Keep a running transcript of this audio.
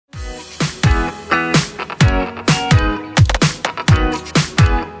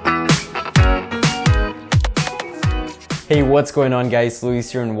Hey, what's going on guys? Luis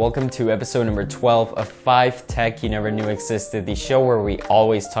here and welcome to episode number 12 of 5 Tech You Never Knew Existed, the show where we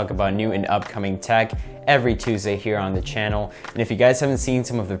always talk about new and upcoming tech every Tuesday here on the channel. And if you guys haven't seen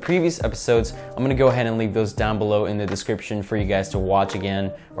some of the previous episodes, I'm gonna go ahead and leave those down below in the description for you guys to watch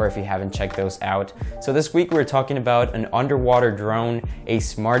again, or if you haven't checked those out. So this week we're talking about an underwater drone, a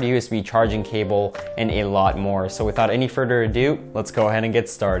smart USB charging cable, and a lot more. So without any further ado, let's go ahead and get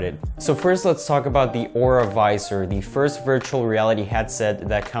started. So first let's talk about the Aura Visor, the first virtual reality headset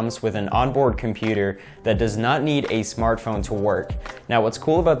that comes with an onboard computer that does not need a smartphone to work. Now what's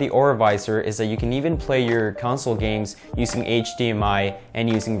cool about the Aura Visor is that you can even play your console games using HDMI and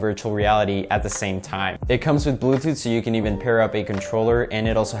using virtual reality at the same time. It comes with Bluetooth, so you can even pair up a controller, and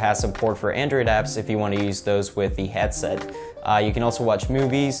it also has support for Android apps if you want to use those with the headset. You can also watch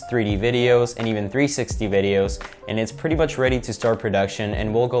movies, 3D videos, and even 360 videos, and it's pretty much ready to start production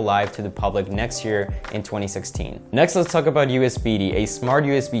and will go live to the public next year in 2016. Next, let's talk about USB-D, a smart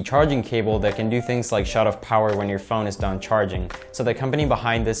USB charging cable that can do things like shut off power when your phone is done charging. So the company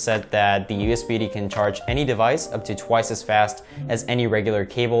behind this said that the USB-D can charge any device up to twice as fast as any regular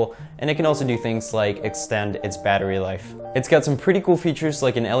cable, and it can also do things like extend its battery life. It's got some pretty cool features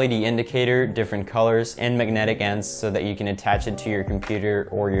like an LED indicator, different colors, and magnetic ends so that you can attach it to your computer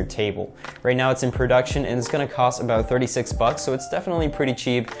or your table. Right now it's in production and it's gonna cost about 36 bucks, so it's definitely pretty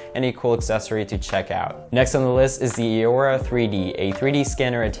cheap and a cool accessory to check out. Next on the list is the Aura 3D, a 3D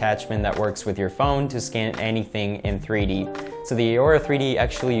scanner attachment that works with your phone to scan anything in 3D. So the Aura 3D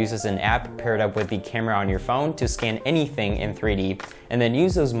actually uses an app paired up with the camera on your phone to scan anything in 3D and then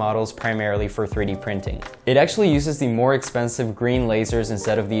use those models primarily for 3D printing. It actually uses the more expensive green lasers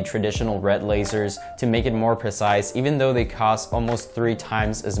instead of the traditional red lasers to make it more precise, even though they cost almost 3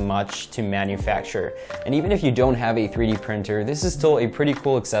 times as much to manufacture. And even if you don't have a 3D printer, this is still a pretty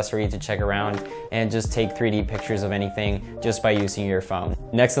cool accessory to check around and just take 3D pictures of anything just by using your phone.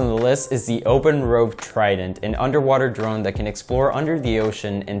 Next on the list is the Open Rope Trident, an underwater drone that can explore under the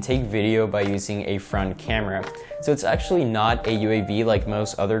ocean and take video by using a front camera. So it's actually not a UAV like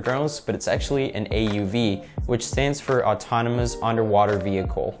most other drones, but it's actually an AUV, which stands for Autonomous Underwater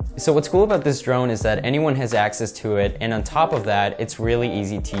Vehicle. So what's cool about this drone is that anyone has access to it, and on top of that, it's really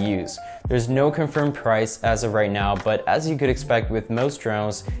easy to use. There's no confirmed price as of right now, but as you could expect with most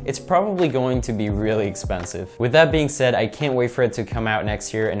drones, it's probably going to be really expensive. With that being said, I can't wait for it to come out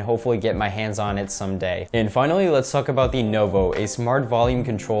next year and hopefully get my hands on it someday. And finally, let's talk about the Novo, a smart volume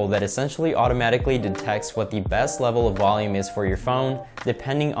control that essentially automatically detects what the best level of volume is for your phone,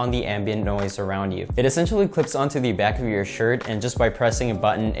 depending on the ambient noise around you. It essentially clips onto the back of your shirt, and just by pressing a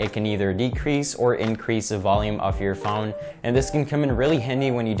button, it can either decrease or increase the volume of your phone. And this can come in really handy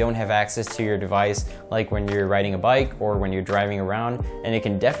when you don't have access to your device, like when you're riding a bike or when you're driving around, and it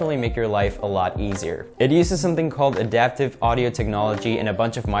can definitely make your life a lot easier. It uses something called adaptive audio technology and a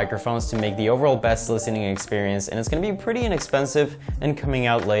bunch of microphones to make the overall best listening experience, and it's going to be pretty inexpensive and coming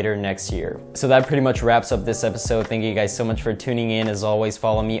out later next year. So that pretty much wraps up this episode. Thank you guys so much for tuning in. As always,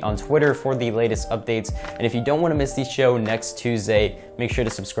 follow me on Twitter for the latest updates, and if you don't want to miss the show next Tuesday, make sure to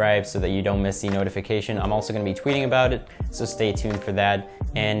subscribe so that you don't miss the notification. I'm also going to be tweeting about it, so stay tuned for that.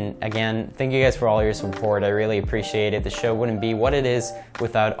 And again, thank you guys for all your support. I really appreciate it. The show wouldn't be what it is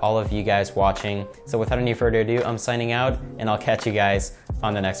without all of you guys watching. So without any further ado, I'm signing out, and I'll catch you guys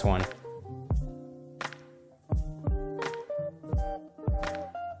on the next one.